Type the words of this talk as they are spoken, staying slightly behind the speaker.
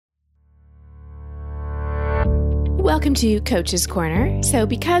Welcome to Coach's Corner. So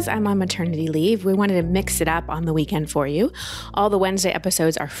because I'm on maternity leave, we wanted to mix it up on the weekend for you. All the Wednesday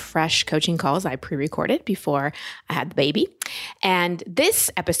episodes are fresh coaching calls I pre-recorded before I had the baby. And this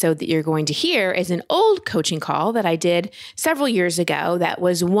episode that you're going to hear is an old coaching call that I did several years ago that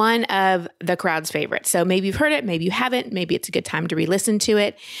was one of the crowd's favorites. So maybe you've heard it, maybe you haven't, maybe it's a good time to re-listen to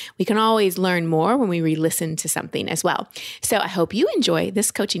it. We can always learn more when we re-listen to something as well. So I hope you enjoy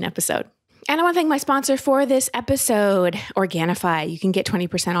this coaching episode. And I want to thank my sponsor for this episode, Organifi. You can get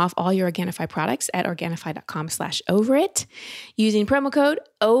 20% off all your Organifi products at Organifi.com/overit using promo code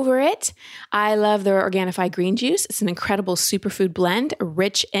OVERIT. I love their Organifi green juice. It's an incredible superfood blend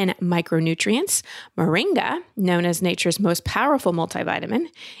rich in micronutrients. Moringa, known as nature's most powerful multivitamin,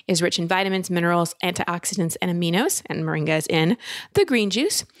 is rich in vitamins, minerals, antioxidants, and aminos, and Moringa is in the green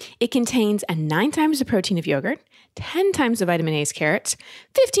juice. It contains 9 times the protein of yogurt, 10 times the vitamin A's carrots,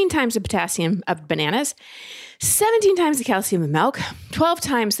 15 times the potassium of bananas, 17 times the calcium of milk, 12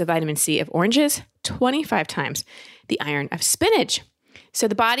 times the vitamin C of oranges, 25 times the iron of spinach. So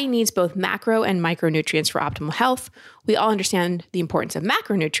the body needs both macro and micronutrients for optimal health. We all understand the importance of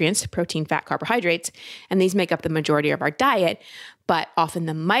macronutrients, protein, fat, carbohydrates, and these make up the majority of our diet, but often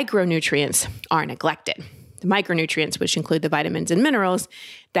the micronutrients are neglected. The micronutrients, which include the vitamins and minerals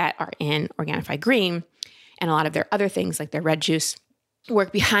that are in Organifi Green, and a lot of their other things like their red juice,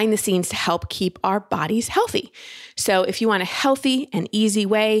 work behind the scenes to help keep our bodies healthy. So if you want a healthy and easy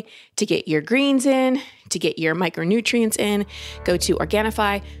way to get your greens in, to get your micronutrients in, go to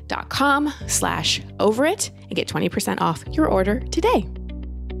Organifi.com/overit and get 20% off your order today.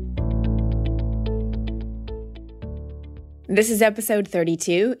 This is episode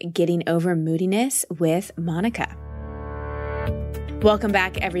 32, Getting Over Moodiness with Monica. Welcome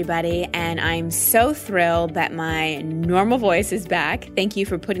back, everybody, and I'm so thrilled that my normal voice is back. Thank you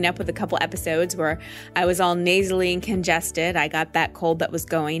for putting up with a couple episodes where I was all nasally and congested. I got that cold that was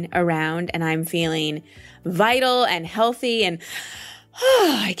going around, and I'm feeling vital and healthy, and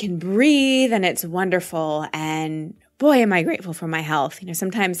I can breathe, and it's wonderful, and boy, am I grateful for my health.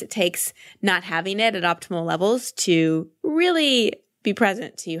 Sometimes it takes not having it at optimal levels to really be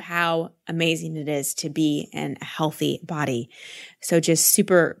present to how amazing it is to be in a healthy body. So just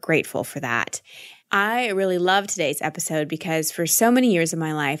super grateful for that. I really love today's episode because for so many years of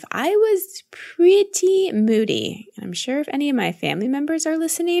my life, I was pretty moody. I'm sure if any of my family members are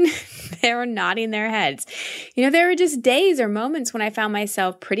listening, they're nodding their heads. There were just days or moments when I found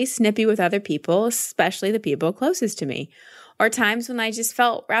myself pretty snippy with other people, especially the people closest to me. Or times when I just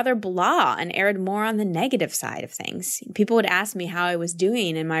felt rather blah and erred more on the negative side of things. People would ask me how I was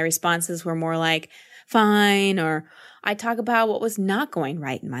doing, and my responses were more like, fine, or I'd talk about what was not going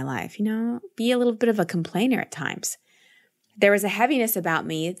right in my life, be a little bit of a complainer at times. There was a heaviness about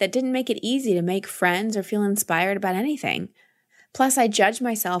me that didn't make it easy to make friends or feel inspired about anything. Plus, I judged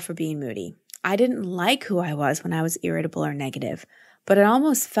myself for being moody. I didn't like who I was when I was irritable or negative. But it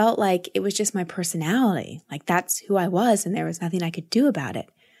almost felt like it was just my personality, like that's who I was and there was nothing I could do about it.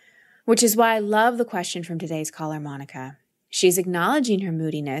 Which is why I love the question from today's caller, Monica. She's acknowledging her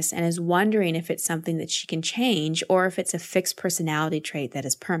moodiness and is wondering if it's something that she can change or if it's a fixed personality trait that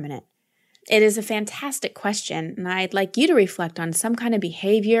is permanent. It is a fantastic question, and I'd like you to reflect on some kind of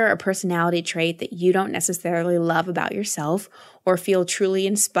behavior or personality trait that you don't necessarily love about yourself or feel truly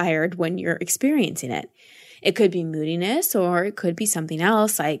inspired when you're experiencing it. It could be moodiness, or it could be something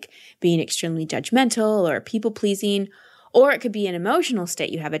else like being extremely judgmental or people-pleasing, or it could be an emotional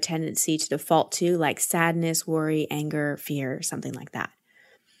state you have a tendency to default to like sadness, worry, anger, fear, something like that.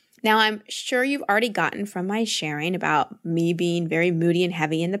 Now, I'm sure you've already gotten from my sharing about me being very moody and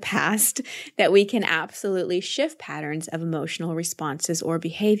heavy in the past that we can absolutely shift patterns of emotional responses or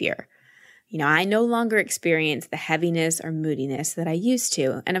behavior. I no longer experience the heaviness or moodiness that I used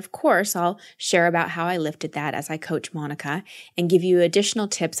to. And of course, I'll share about how I lifted that as I coach Monica and give you additional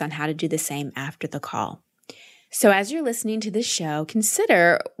tips on how to do the same after the call. So as you're listening to this show,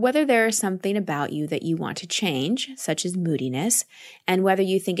 consider whether there is something about you that you want to change, such as moodiness, and whether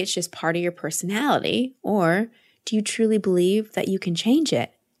you think it's just part of your personality, or do you truly believe that you can change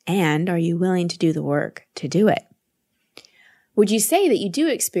it? And are you willing to do the work to do it? Would you say that you do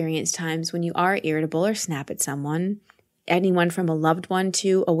experience times when you are irritable or snap at someone, anyone from a loved one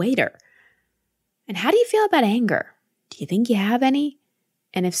to a waiter? And how do you feel about anger? Do you think you have any?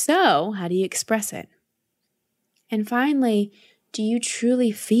 And if so, how do you express it? And finally, do you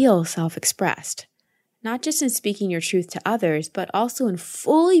truly feel self-expressed? Not just in speaking your truth to others, but also in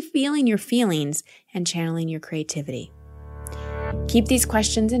fully feeling your feelings and channeling your creativity. Keep these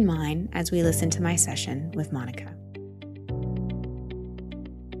questions in mind as we listen to my session with Monica.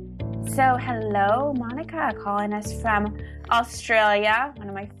 So hello, Monica, calling us from Australia, one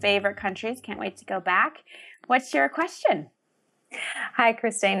of my favorite countries. Can't wait to go back. What's your question? Hi,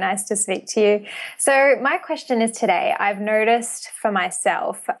 Christine. Nice to speak to you. So my question is today, I've noticed for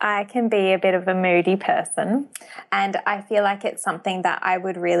myself, I can be a bit of a moody person, and I feel like it's something that I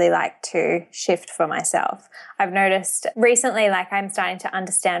would really like to shift for myself. I've noticed recently, like I'm starting to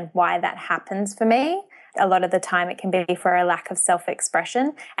understand why that happens for me. A lot of the time it can be for a lack of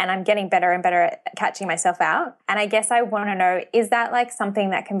self-expression, and I'm getting better and better at catching myself out. And I guess I want to know, is that like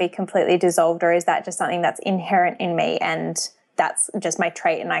something that can be completely dissolved, or is that just something that's inherent in me and that's just my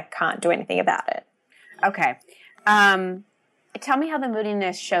trait and I can't do anything about it? Okay. Tell me how the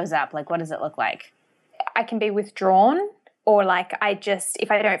moodiness shows up. Like, what does it look like? I can be withdrawn, or like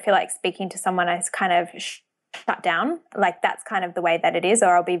if I don't feel like speaking to someone, I kind of shut down. Like that's kind of the way that it is,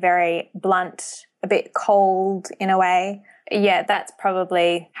 or I'll be very blunt, a bit cold in a way. Yeah, that's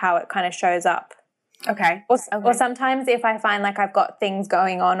probably how it kind of shows up. Okay. Or sometimes if I find like I've got things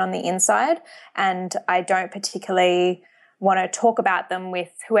going on the inside and I don't particularly want to talk about them with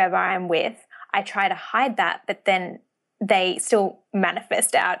whoever I'm with, I try to hide that, but then they still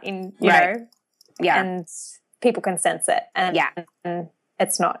manifest out in, you know, and people can sense it. And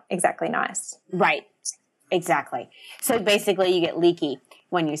it's not exactly nice. Right. Exactly. So basically you get leaky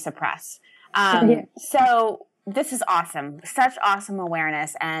when you suppress. So this is awesome. Such awesome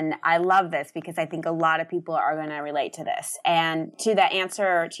awareness. And I love this because I think a lot of people are going to relate to this. And to that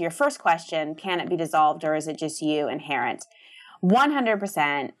answer to your first question, can it be dissolved or is it just you inherent?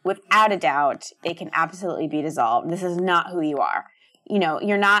 100%, without a doubt, it can absolutely be dissolved. This is not who you are. You know,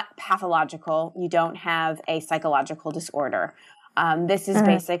 you're not pathological. You don't have a psychological disorder. This is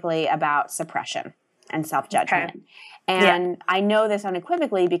basically about suppression and self-judgment. Okay. And I know this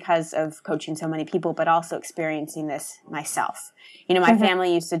unequivocally because of coaching so many people, but also experiencing this myself. You know, my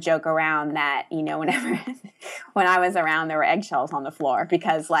family used to joke around that, you know, when I was around, there were eggshells on the floor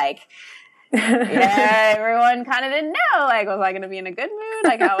because like, everyone kind of didn't know, like, was I going to be in a good mood?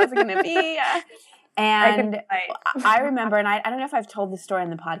 Like, how was it going to be? And I remember, and I don't know if I've told this story on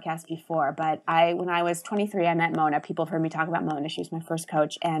the podcast before, but when I was 23, I met Mona. People have heard me talk about Mona. She was my first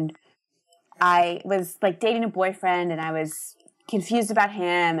coach. And I was like dating a boyfriend and I was confused about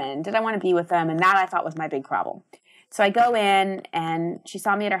him and did I want to be with him? And that I thought was my big problem. So I go in and she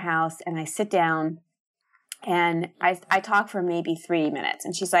saw me at her house and I sit down and I talk for maybe 3 minutes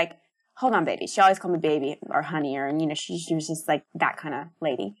and she's like, hold on, baby. She always called me baby or honey or, you know, she was just like that kind of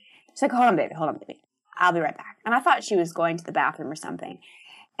lady. She's like, hold on, baby. I'll be right back. And I thought she was going to the bathroom or something.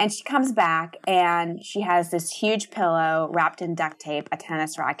 And she comes back and she has this huge pillow wrapped in duct tape, a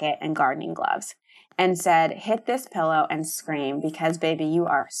tennis racket, and gardening gloves. And said, hit this pillow and scream because, baby, you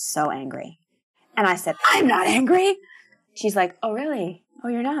are so angry. And I said, I'm not angry. She's like, oh, really? Oh,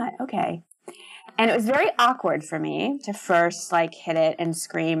 you're not? Okay. And it was very awkward for me to first like hit it and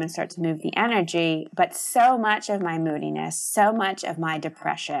scream and start to move the energy. But so much of my moodiness, so much of my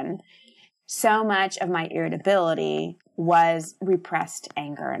depression, so much of my irritability was repressed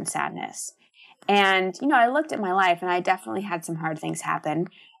anger and sadness. And, you know, I looked at my life and I definitely had some hard things happen,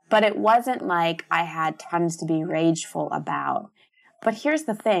 but it wasn't like I had tons to be rageful about. But here's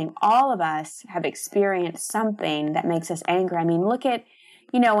the thing. All of us have experienced something that makes us angry. I mean, look at,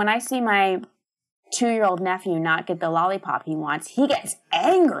 you know, when I see my 2-year-old nephew not get the lollipop he wants, he gets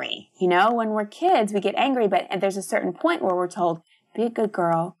angry. You know, when we're kids, we get angry, but there's a certain point where we're told, be a good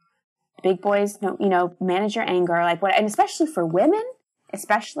girl. Big boys, you know, manage your anger, like what, and especially for women,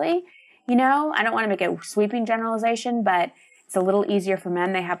 you know, I don't want to make a sweeping generalization, but it's a little easier for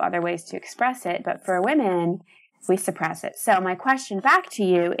men. They have other ways to express it, but for women, we suppress it. So my question back to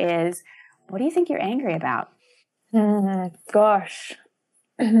you is, what do you think you're angry about? Gosh,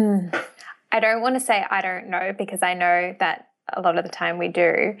 I don't want to say I don't know because I know that a lot of the time we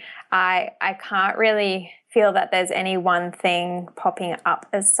do. I can't really feel that there's any one thing popping up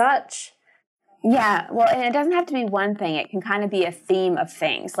as such. Yeah, well, and it doesn't have to be one thing. It can kind of be a theme of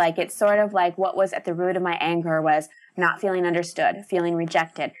things. Like it's sort of like what was at the root of my anger was not feeling understood, feeling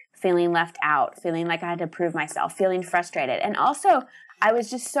rejected, feeling left out, feeling like I had to prove myself, feeling frustrated. And also I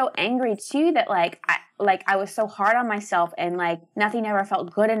was just so angry too that I was so hard on myself and like nothing ever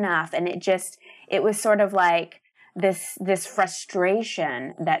felt good enough. And it was sort of like this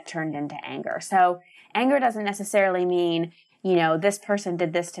frustration that turned into anger. So anger doesn't necessarily mean, you know, this person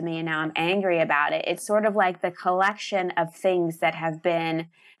did this to me and now I'm angry about it. It's sort of like the collection of things that have been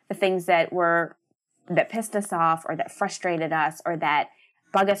the things that pissed us off or that frustrated us or that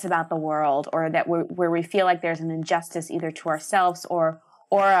bug us about the world or that where we feel like there's an injustice either to ourselves or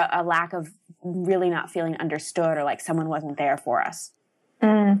a lack of really not feeling understood or like someone wasn't there for us.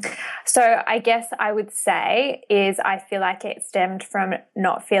 So I guess I would say is I feel like it stemmed from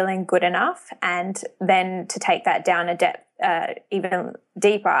not feeling good enough, and then to take that down a depth even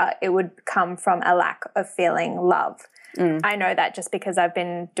deeper, it would come from a lack of feeling love. I know that just because I've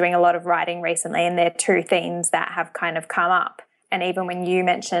been doing a lot of writing recently, and there are two themes that have kind of come up. And even when you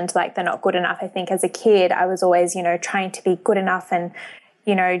mentioned like they're not good enough, I think as a kid I was always, trying to be good enough and,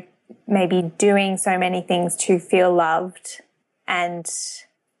 maybe doing so many things to feel loved. And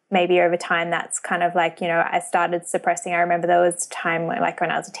maybe over time that's kind of like, I started suppressing. I remember there was a time when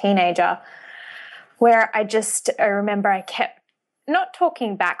I was a teenager where I remember I kept not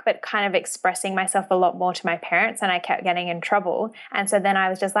talking back, but kind of expressing myself a lot more to my parents, and I kept getting in trouble. And so then I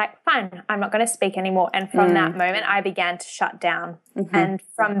was just like, fine, I'm not going to speak anymore. And from that moment, I began to shut down. And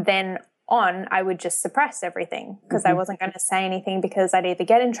from then on, I would just suppress everything because I wasn't going to say anything because I'd either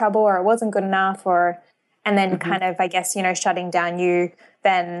get in trouble or it wasn't good enough and then kind of, I guess, shutting down, you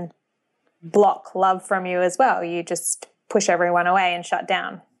then block love from you as well. You just push everyone away and shut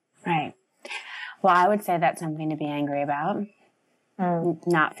down. Right. Well, I would say that's something to be angry about.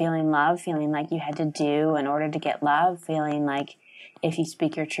 Not feeling love, feeling like you had to do in order to get love, feeling like if you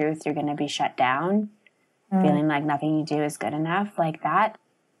speak your truth, you're going to be shut down, feeling like nothing you do is good enough, like that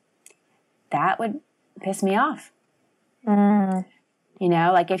would piss me off.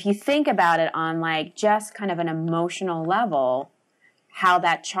 Like if you think about it on like just kind of an emotional level, how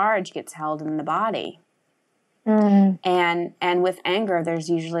that charge gets held in the body. And with anger, there's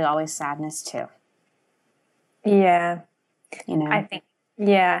usually always sadness too. Yeah. I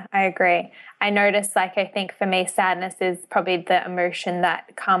agree. I notice, I think for me, sadness is probably the emotion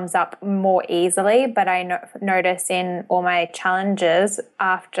that comes up more easily, but I notice in all my challenges,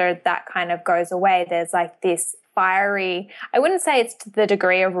 after that kind of goes away, there's like this fiery, I wouldn't say it's to the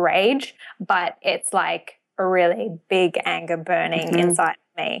degree of rage, but it's like a really big anger burning inside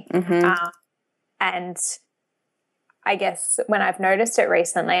me. And I guess when I've noticed it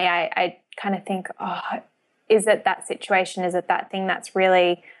recently, I kind of think, is it that situation? Is it that thing that's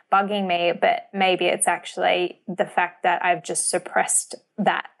really bugging me? But maybe it's actually the fact that I've just suppressed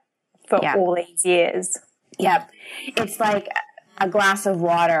that for all these years. Yep. It's like a glass of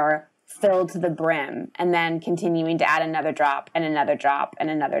water filled to the brim and then continuing to add another drop and another drop and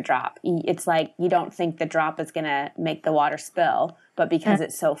another drop. It's like you don't think the drop is going to make the water spill, but because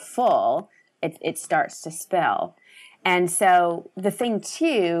it's so full, it starts to spill. And so the thing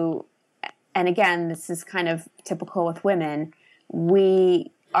too, and again, this is kind of typical with women,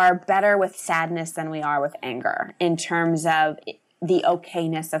 we are better with sadness than we are with anger in terms of the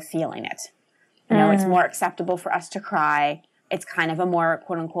okayness of feeling it. It's more acceptable for us to cry. It's kind of a more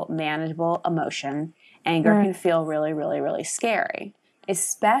quote unquote manageable emotion. Anger can feel really, really, really scary,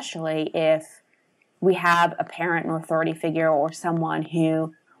 especially if we have a parent or authority figure or someone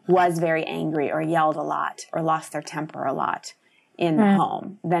who was very angry or yelled a lot or lost their temper a lot in the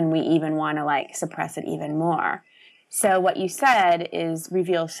home. Then we even want to suppress it even more. So what you said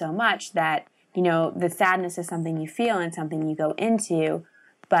reveals so much that, the sadness is something you feel and something you go into,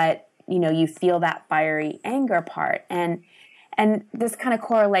 but, you feel that fiery anger part. And this kind of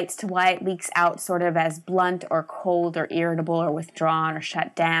correlates to why it leaks out sort of as blunt or cold or irritable or withdrawn or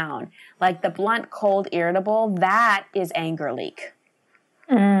shut down. Like the blunt, cold, irritable, that is anger leak.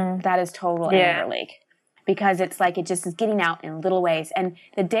 That is total anger leak. Because it's like it just is getting out in little ways. And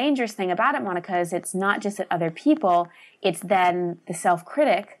the dangerous thing about it, Monica, is it's not just at other people. It's then the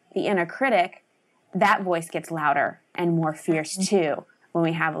self-critic, the inner critic, that voice gets louder and more fierce too when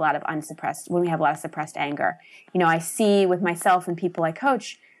we have a lot of suppressed anger. I see with myself and people I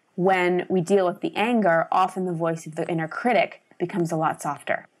coach, when we deal with the anger, often the voice of the inner critic becomes a lot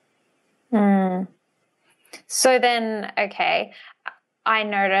softer. So then, okay, I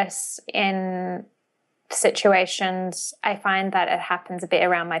notice in situations, I find that it happens a bit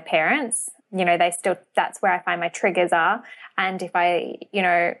around my parents. That's where I find my triggers are. And if I,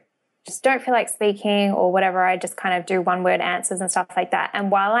 just don't feel like speaking or whatever, I just kind of do one word answers and stuff like that.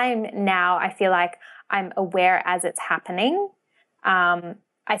 And while I feel like I'm aware as it's happening,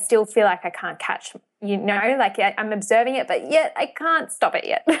 I still feel like I can't catch, I'm observing it, but yet I can't stop it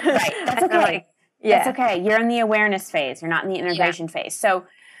yet. Right. That's okay. That's okay. You're in the awareness phase. You're not in the integration phase. So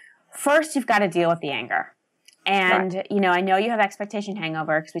first, you've got to deal with the anger. And, I know you have expectation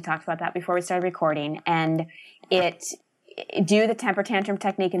hangover because we talked about that before we started recording. And do the temper tantrum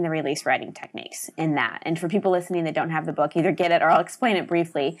technique and the release writing techniques in that. And for people listening that don't have the book, either get it or I'll explain it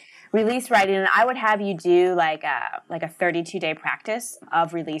briefly. Release writing, and I would have you do like a 32-day practice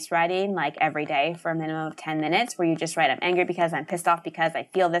of release writing, like every day for a minimum of 10 minutes, where you just write, I'm angry because, I'm pissed off because, I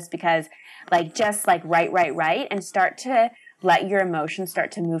feel this because, just write, and start to let your emotions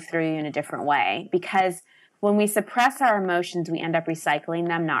start to move through you in a different way. Because when we suppress our emotions, we end up recycling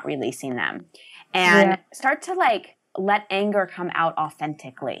them, not releasing them. And start to like let anger come out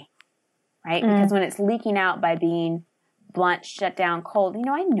authentically, right? Because when it's leaking out by being blunt, shut down, cold,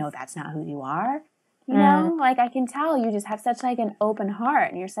 I know that's not who you are. Like I can tell you just have such like an open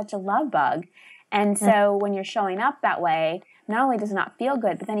heart and you're such a love bug. And so when you're showing up that way, not only does it not feel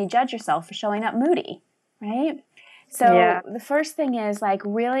good, but then you judge yourself for showing up moody, right? So the first thing is like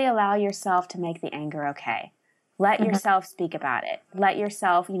really allow yourself to make the anger okay. Let yourself speak about it. Let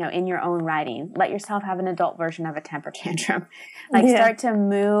yourself, in your own writing, let yourself have an adult version of a temper tantrum. Like start to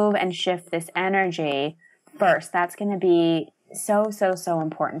move and shift this energy first. That's going to be so, so, so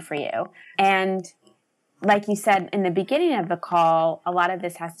important for you. And like you said in the beginning of the call, a lot of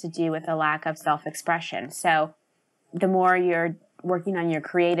this has to do with a lack of self-expression. So the more you're working on your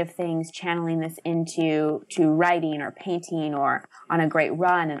creative things, channeling this into writing or painting or on a great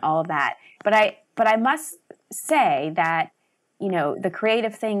run and all of that. But I must say that, the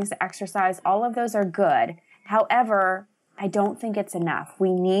creative things, the exercise, all of those are good. However, I don't think it's enough.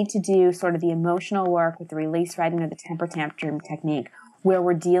 We need to do sort of the emotional work with the release writing or the temper tantrum technique where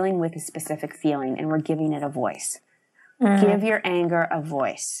we're dealing with a specific feeling and we're giving it a voice. Give your anger a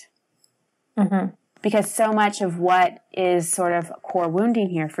voice. Because so much of what is sort of core wounding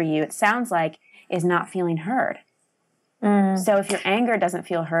here for you, it sounds like, is not feeling heard. So if your anger doesn't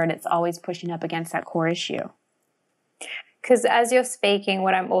feel heard, it's always pushing up against that core issue. Because as you're speaking,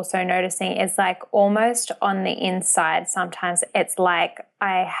 what I'm also noticing is like almost on the inside, sometimes it's like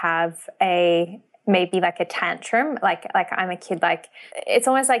I have maybe like a tantrum, like I'm a kid, like it's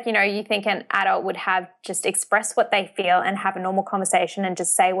almost like, you think an adult would have just express what they feel and have a normal conversation and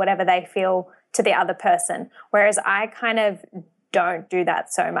just say whatever they feel to the other person. Whereas I kind of don't do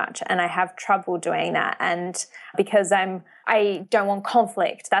that so much and I have trouble doing that. And because I don't want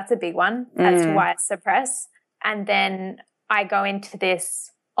conflict, that's a big one as to why I suppress. And then I go into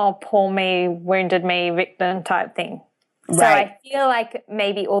this, oh, poor me, wounded me, victim type thing. Right. So I feel like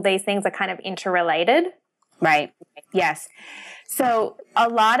maybe all these things are kind of interrelated. Right. Yes. So a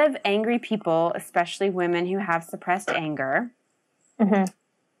lot of angry people, especially women who have suppressed anger,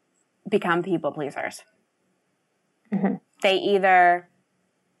 become people pleasers. They either,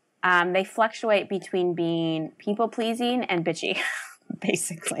 they fluctuate between being people pleasing and bitchy,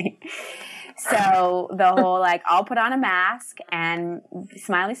 basically. So the whole like, I'll put on a mask and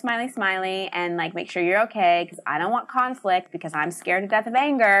smiley, smiley, smiley, and like make sure you're okay because I don't want conflict because I'm scared to death of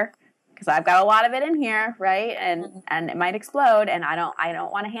anger because I've got a lot of it in here, right? And it might explode, and I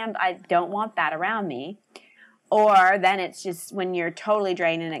don't want that around me. Or then it's just when you're totally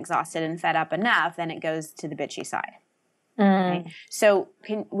drained and exhausted and fed up enough, then it goes to the bitchy side. Right? So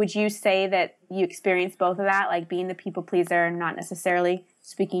would you say that you experience both of that, like being the people pleaser and not necessarily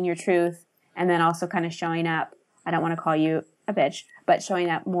speaking your truth? And then also kind of showing up, I don't want to call you a bitch, but showing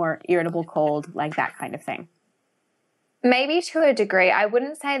up more irritable, cold, like that kind of thing. Maybe to a degree. I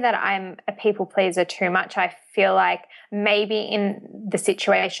wouldn't say that I'm a people pleaser too much. I feel like maybe in the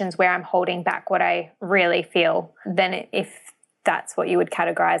situations where I'm holding back what I really feel, then if that's what you would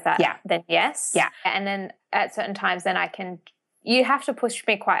categorize that, then yes. Yeah. And then at certain times, then you have to push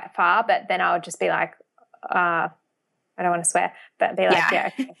me quite far, but then I would just be like, I don't want to swear, but be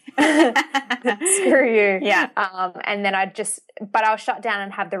like, screw you. Yeah. And then but I'll shut down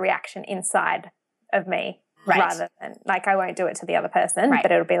and have the reaction inside of me rather than, like, I won't do it to the other person,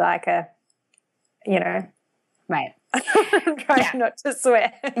 but it'll be like Right. I'm trying not to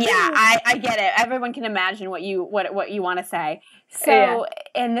swear. I get it. Everyone can imagine what you want to say. So,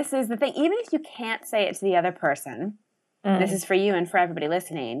 and this is the thing, even if you can't say it to the other person, this is for you and for everybody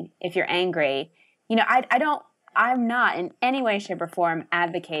listening, if you're angry, I'm not in any way, shape, or form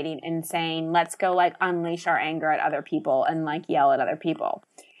advocating and saying, let's go like unleash our anger at other people and like yell at other people.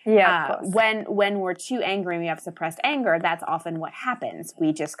 Yeah. When we're too angry and we have suppressed anger, that's often what happens.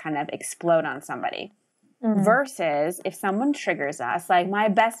 We just kind of explode on somebody. Versus if someone triggers us, like my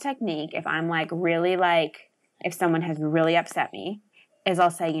best technique, if I'm like really like, if someone has really upset me, is I'll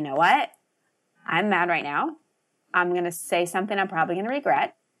say, you know what? I'm mad right now. I'm going to say something I'm probably going to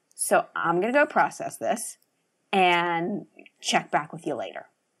regret. So I'm going to go process this and check back with you later.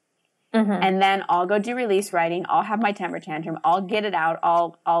 And then I'll go do release writing. I'll have my temper tantrum. I'll get it out.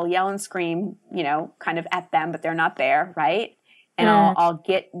 I'll yell and scream, kind of at them, but they're not there, right? And I'll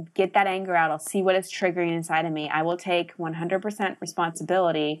get that anger out. I'll see what is triggering inside of me. I will take 100%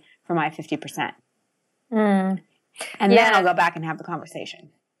 responsibility for my 50%. And then I'll go back and have the conversation.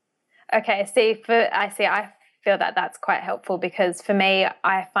 Okay. I feel that that's quite helpful because for me,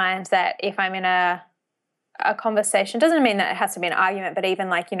 I find that if I'm in a a conversation, doesn't mean that it has to be an argument, but even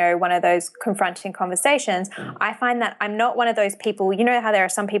like, one of those confronting conversations, I find that I'm not one of those people, how there are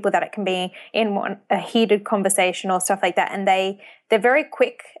some people that it can be in a heated conversation or stuff like that. And they're very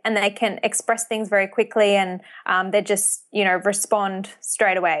quick and they can express things very quickly. And they just, respond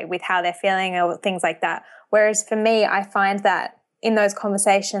straight away with how they're feeling or things like that. Whereas for me, I find that in those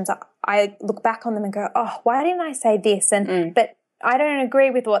conversations, I look back on them and go, oh, why didn't I say this? And, but I don't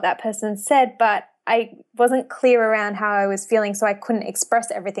agree with what that person said, but I wasn't clear around how I was feeling, so I couldn't express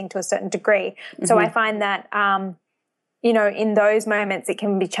everything to a certain degree. Mm-hmm. So I find that, in those moments it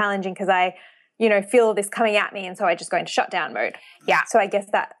can be challenging because I, feel this coming at me, and so I just go into shutdown mode. Yeah. So I guess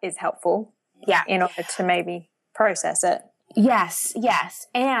that is helpful. Yeah. In order to maybe process it. Yes.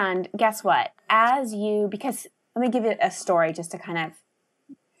 And guess what? Because let me give you a story just to kind of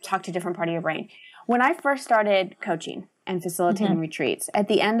talk to a different part of your brain. When I first started coaching and facilitating retreats, at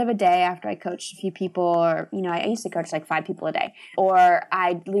the end of a day after I coached a few people, or, I used to coach like 5 people a day, or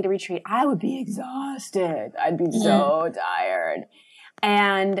I'd lead a retreat, I would be exhausted. I'd be so tired.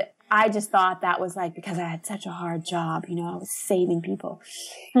 And I just thought that was like, because I had such a hard job, I was saving people.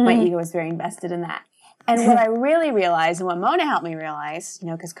 My ego was very invested in that. And what I really realized, and what Mona helped me realize,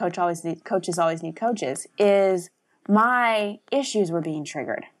 because coaches always need coaches, is my issues were being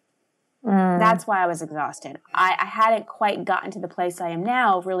triggered. That's why I was exhausted. I hadn't quite gotten to the place I am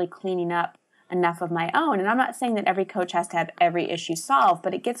now of really cleaning up enough of my own. And I'm not saying that every coach has to have every issue solved,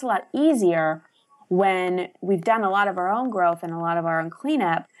 but it gets a lot easier when we've done a lot of our own growth and a lot of our own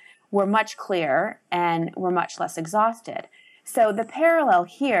cleanup. We're much clearer and we're much less exhausted. So the parallel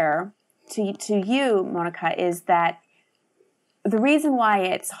here to you, Monica, is that the reason why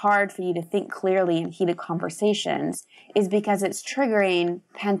it's hard for you to think clearly in heated conversations is because it's triggering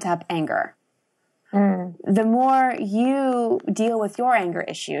pent-up anger. The more you deal with your anger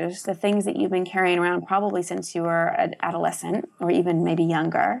issues, the things that you've been carrying around probably since you were an adolescent or even maybe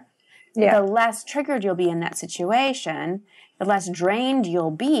younger, the less triggered you'll be in that situation, the less drained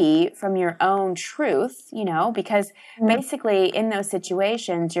you'll be from your own truth, because basically in those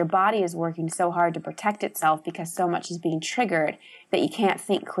situations, your body is working so hard to protect itself because so much is being triggered that you can't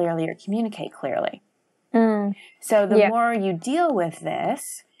think clearly or communicate clearly. So the more you deal with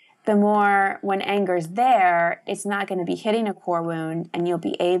this, the more when anger's there, it's not going to be hitting a core wound, and you'll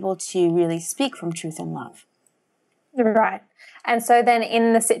be able to really speak from truth and love. Right. And so then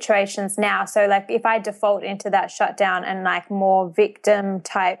in the situations now, so like if I default into that shutdown and like more victim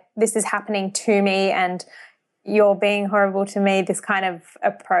type, this is happening to me and you're being horrible to me, this kind of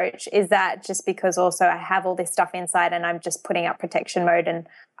approach, is that just because also I have all this stuff inside and I'm just putting up protection mode? And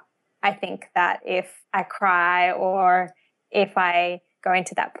I think that if I cry or if I go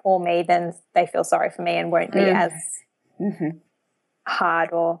into that poor me, then they feel sorry for me and won't be as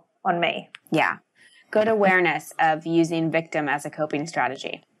hard or on me. Yeah. Good awareness of using victim as a coping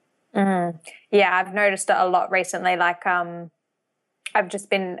strategy. Yeah, I've noticed it a lot recently. Like I've just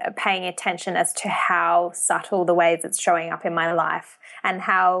been paying attention as to how subtle the ways it's showing up in my life and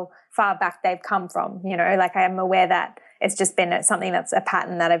how far back they've come from. Like I am aware that it's just been something that's a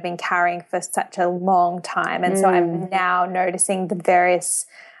pattern that I've been carrying for such a long time. And so I'm now noticing the various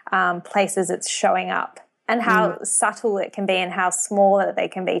places it's showing up and how subtle it can be and how small that they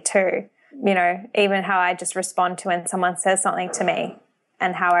can be too. Even how I just respond to when someone says something to me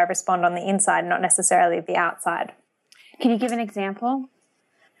and how I respond on the inside, not necessarily the outside. Can you give an example?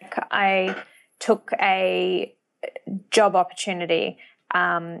 I took a job opportunity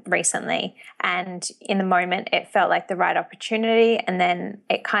recently, and in the moment it felt like the right opportunity, and then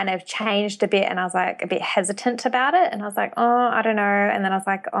it kind of changed a bit and I was like a bit hesitant about it, and I was like, oh, I don't know, and then I was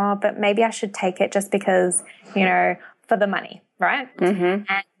like, oh, but maybe I should take it just because, for the money, right? And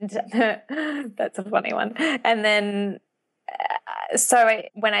that's a funny one. And then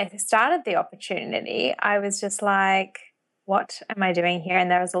when I started the opportunity, I was just like, what am I doing here?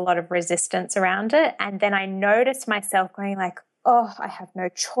 And there was a lot of resistance around it. And then I noticed myself going like, oh, I have no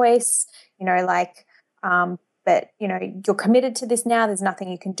choice, but, you're committed to this now. There's nothing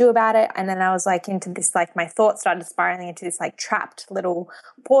you can do about it. And then I was like into this, like my thoughts started spiraling into this like trapped little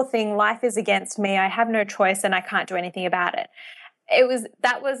poor thing. Life is against me. I have no choice and I can't do anything about it.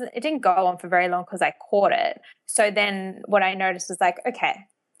 It didn't go on for very long because I caught it. So then what I noticed was like, okay,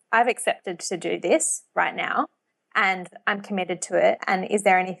 I've accepted to do this right now and I'm committed to it. And is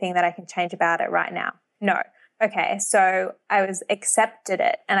there anything that I can change about it right now? No. Okay. So I accepted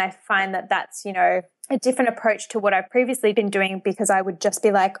it. And I find that that's, a different approach to what I've previously been doing, because I would just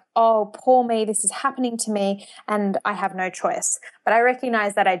be like, oh, poor me, this is happening to me and I have no choice. But I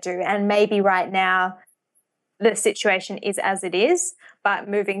recognize that I do. And maybe right now the situation is as it is, but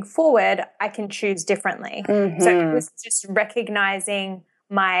moving forward, I can choose differently. Mm-hmm. So it was just recognizing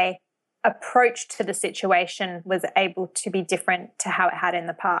my approach to the situation was able to be different to how it had in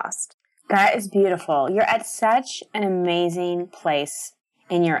the past. That is beautiful. You're at such an amazing place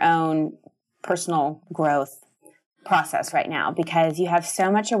in your own personal growth process right now because you have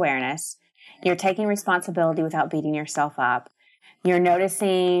so much awareness. You're taking responsibility without beating yourself up. You're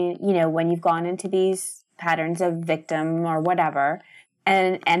noticing, when you've gone into these patterns of victim or whatever,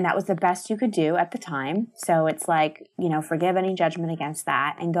 and that was the best you could do at the time. So it's like, forgive any judgment against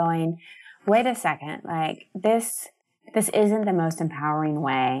that and going, wait a second, like this isn't the most empowering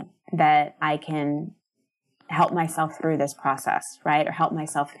way that I can help myself through this process, right? Or help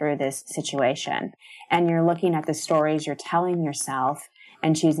myself through this situation. And you're looking at the stories you're telling yourself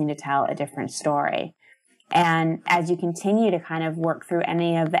and choosing to tell a different story. And as you continue to kind of work through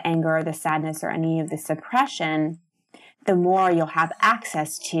any of the anger or the sadness or any of the suppression, the more you'll have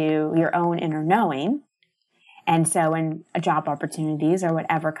access to your own inner knowing. And so when job opportunities or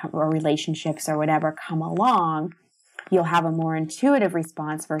whatever, or relationships or whatever come along, you'll have a more intuitive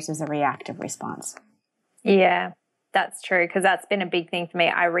response versus a reactive response. Yeah, that's true. Because that's been a big thing for me.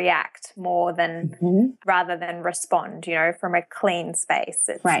 I react more than rather than respond, from a clean space.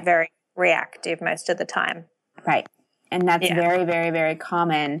 It's very reactive most of the time. Right. And that's very, very, very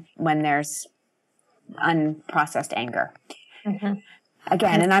common when there's unprocessed anger. Mm-hmm.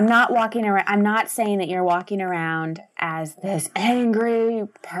 Again, and I'm not saying that you're walking around as this angry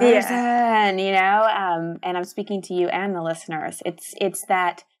person, and I'm speaking to you and the listeners. It's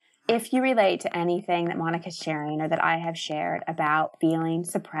that if you relate to anything that Monica's sharing or that I have shared about feeling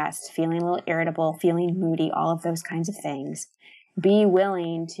suppressed, feeling a little irritable, feeling moody, all of those kinds of things, be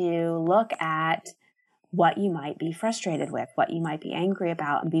willing to look at what you might be frustrated with, what you might be angry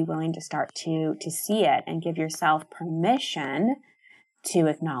about, and be willing to start to see it and give yourself permission to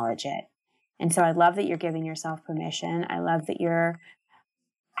acknowledge it. And so I love that you're giving yourself permission. I love that you're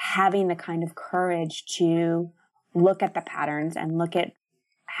having the kind of courage to look at the patterns and look at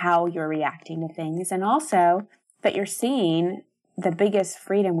how you're reacting to things. And also that you're seeing the biggest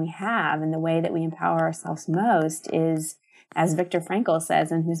freedom we have and the way that we empower ourselves most is, as Viktor Frankl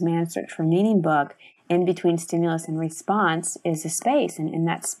says in his Man's Search for Meaning book, in between stimulus and response is a space. And in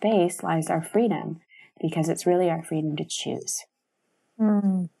that space lies our freedom, because it's really our freedom to choose.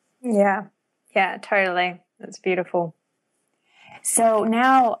 Yeah. Yeah, totally. That's beautiful. So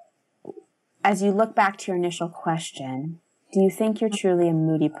now, as you look back to your initial question, do you think you're truly a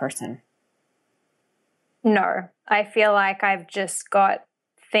moody person? No, I feel like I've just got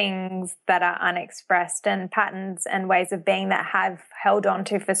things that are unexpressed and patterns and ways of being that I've held on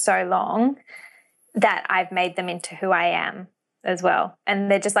to for so long that I've made them into who I am as well. And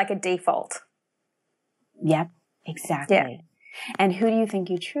they're just like a default. Yep, exactly. Yeah. And who do you think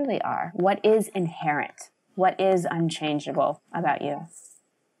you truly are? What is inherent? What is unchangeable about you?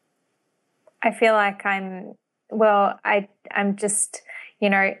 I feel like I'm just,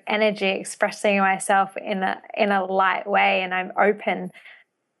 energy expressing myself in a light way, and I'm open.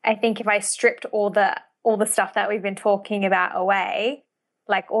 I think if I stripped all the stuff that we've been talking about away,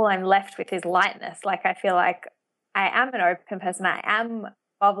 like all I'm left with is lightness. Like I feel like I am an open person. I am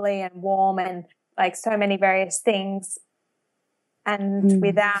bubbly and warm and like so many various things. And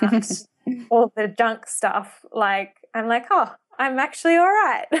without all the junk stuff, like I'm like, oh, I'm actually all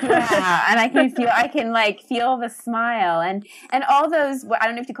right. Yeah, and I can feel the smile and all those, I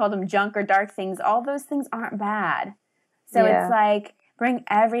don't know if you call them junk or dark things, all those things aren't bad. So It's like, bring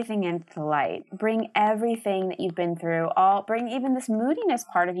everything into the light. Bring everything that you've been through. Bring even this moodiness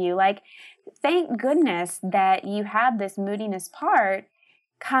part of you. Like, thank goodness that you had this moodiness part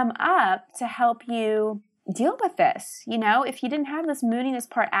come up to help you deal with this. If you didn't have this moodiness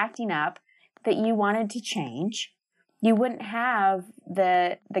part acting up that you wanted to change, you wouldn't have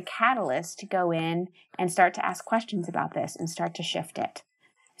the catalyst to go in and start to ask questions about this and start to shift it.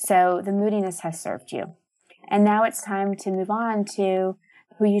 So the moodiness has served you. And now it's time to move on to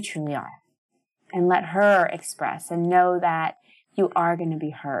who you truly are and let her express and know that you are going to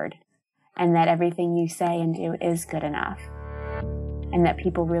be heard and that everything you say and do is good enough and that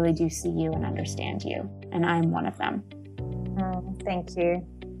people really do see you and understand you. And I'm one of them. Thank you.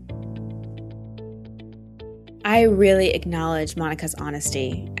 I really acknowledge Monica's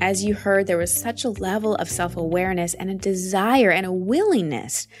honesty. As you heard, there was such a level of self-awareness and a desire and a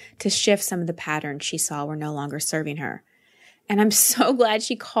willingness to shift some of the patterns she saw were no longer serving her. And I'm so glad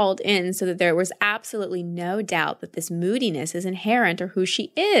she called in so that there was absolutely no doubt that this moodiness is inherent or who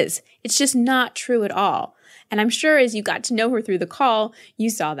she is. It's just not true at all. And I'm sure as you got to know her through the call,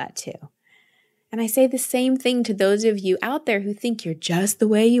 you saw that too. And I say the same thing to those of you out there who think you're just the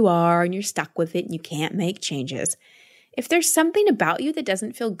way you are and you're stuck with it and you can't make changes. If there's something about you that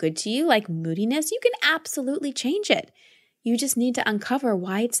doesn't feel good to you, like moodiness, you can absolutely change it. You just need to uncover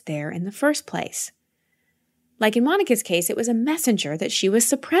why it's there in the first place. Like in Monica's case, it was a messenger that she was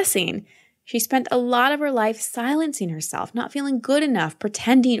suppressing. She spent a lot of her life silencing herself, not feeling good enough,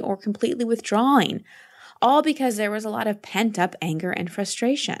 pretending, or completely withdrawing, all because there was a lot of pent-up anger and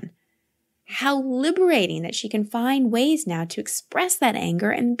frustration. How liberating that she can find ways now to express that anger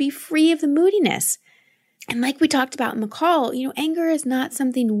and be free of the moodiness. And like we talked about in the call, anger is not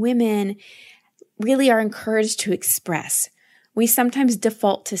something women really are encouraged to express. We sometimes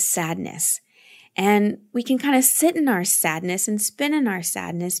default to sadness. And we can kind of sit in our sadness and spin in our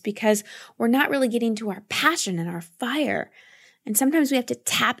sadness because we're not really getting to our passion and our fire. And sometimes we have to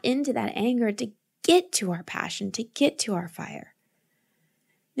tap into that anger to get to our passion, to get to our fire.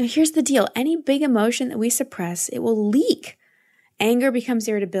 Now, here's the deal. Any big emotion that we suppress, it will leak. Anger becomes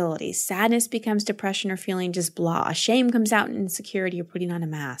irritability. Sadness becomes depression or feeling just blah. Shame comes out in insecurity or putting on a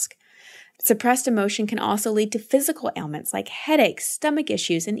mask. Suppressed emotion can also lead to physical ailments like headaches, stomach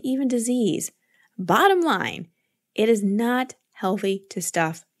issues, and even disease. Bottom line, it is not healthy to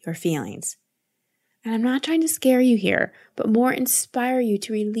stuff your feelings. And I'm not trying to scare you here, but more inspire you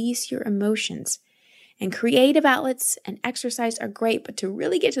to release your emotions. And creative outlets and exercise are great, but to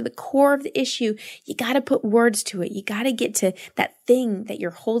really get to the core of the issue, you got to put words to it. You got to get to that thing that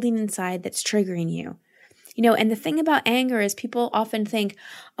you're holding inside that's triggering you. And the thing about anger is people often think,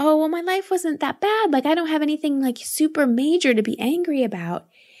 oh, well, my life wasn't that bad. Like I don't have anything like super major to be angry about.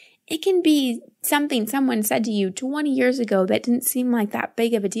 It can be something someone said to you 20 years ago that didn't seem like that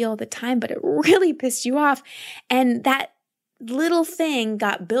big of a deal at the time, but it really pissed you off. And that little thing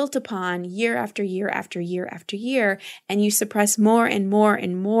got built upon year after year after year after year, and you suppress more and more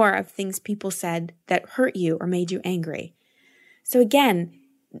and more of things people said that hurt you or made you angry. So again,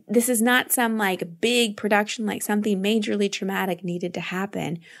 this is not some like big production, like something majorly traumatic needed to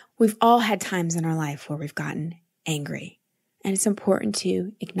happen. We've all had times in our life where we've gotten angry, and it's important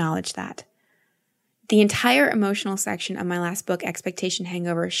to acknowledge that. The entire emotional section of my last book, Expectation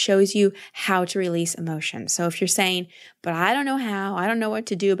Hangover, shows you how to release emotion. So if you're saying, but I don't know how, I don't know what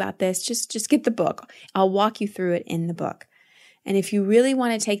to do about this, just get the book. I'll walk you through it in the book. And if you really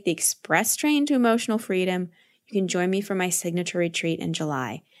want to take the express train to emotional freedom, you can join me for my signature retreat in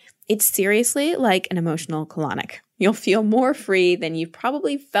July. It's seriously like an emotional colonic. You'll feel more free than you've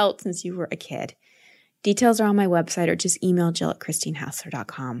probably felt since you were a kid. Details are on my website or just email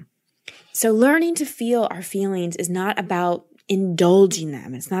jill@christinehassler.com. So learning to feel our feelings is not about indulging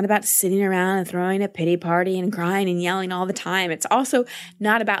them. It's not about sitting around and throwing a pity party and crying and yelling all the time. It's also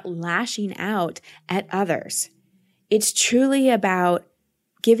not about lashing out at others. It's truly about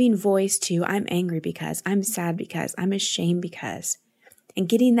giving voice to I'm angry because, I'm sad because, I'm ashamed because, and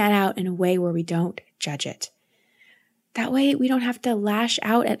getting that out in a way where we don't judge it. That way we don't have to lash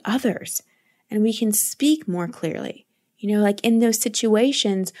out at others and we can speak more clearly. Like in those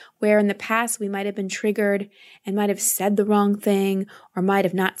situations where in the past we might have been triggered and might have said the wrong thing or might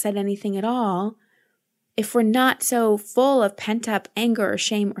have not said anything at all. If we're not so full of pent-up anger or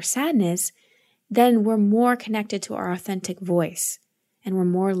shame or sadness, then we're more connected to our authentic voice and we're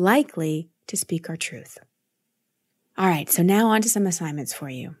more likely to speak our truth. All right, so now on to some assignments for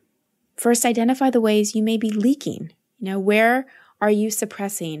you. First, identify the ways you may be leaking. Where are you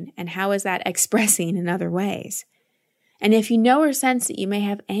suppressing and how is that expressing in other ways? And if you know or sense that you may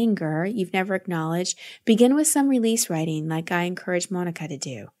have anger you've never acknowledged, begin with some release writing like I encourage Monica to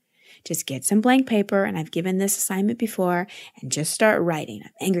do. Just get some blank paper, and I've given this assignment before, and just start writing.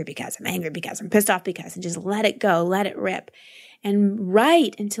 I'm angry because, I'm pissed off because, and just let it go, let it rip. And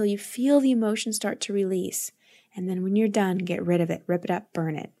write until you feel the emotion start to release. And then when you're done, get rid of it, rip it up,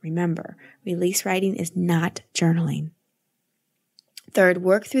 burn it. Remember, release writing is not journaling. Third,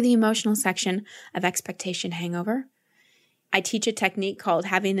 work through the emotional section of Expectation Hangover. I teach a technique called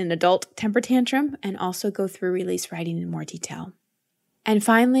having an adult temper tantrum and also go through release writing in more detail. And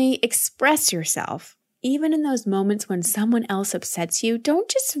finally, express yourself. Even in those moments when someone else upsets you, don't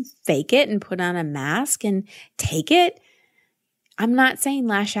just fake it and put on a mask and take it. I'm not saying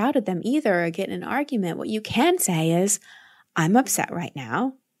lash out at them either or get in an argument. What you can say is, I'm upset right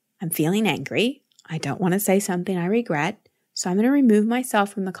now. I'm feeling angry. I don't want to say something I regret. So I'm going to remove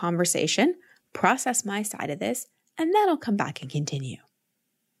myself from the conversation, process my side of this, and then I'll come back and continue.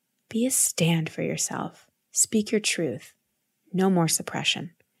 Be a stand for yourself. Speak your truth. No more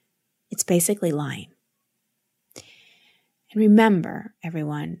suppression. It's basically lying. And remember,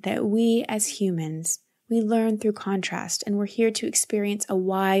 everyone, that we as humans, we learn through contrast, and we're here to experience a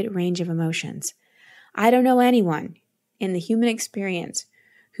wide range of emotions. I don't know anyone in the human experience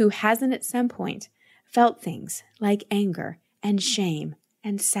who hasn't at some point felt things like anger and shame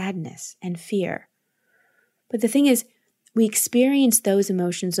and sadness and fear. But the thing is, we experience those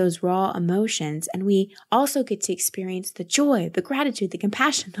emotions, those raw emotions, and we also get to experience the joy, the gratitude, the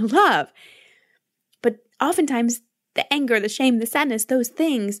compassion, the love. But oftentimes, the anger, the shame, the sadness, those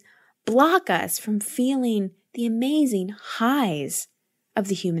things block us from feeling the amazing highs of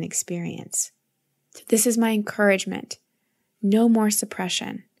the human experience. So this is my encouragement. No more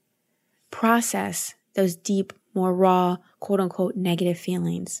suppression. Process those deep, more raw, quote-unquote, negative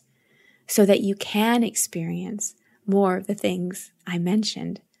feelings so that you can experience more of the things I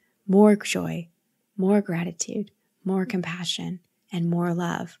mentioned, more joy, more gratitude, more compassion, and more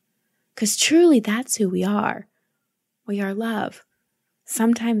love. Because truly that's who we are. We are love.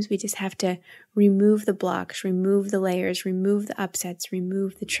 Sometimes we just have to remove the blocks, remove the layers, remove the upsets,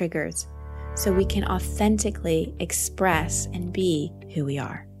 remove the triggers, so we can authentically express and be who we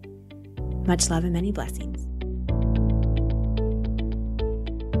are. Much love and many blessings.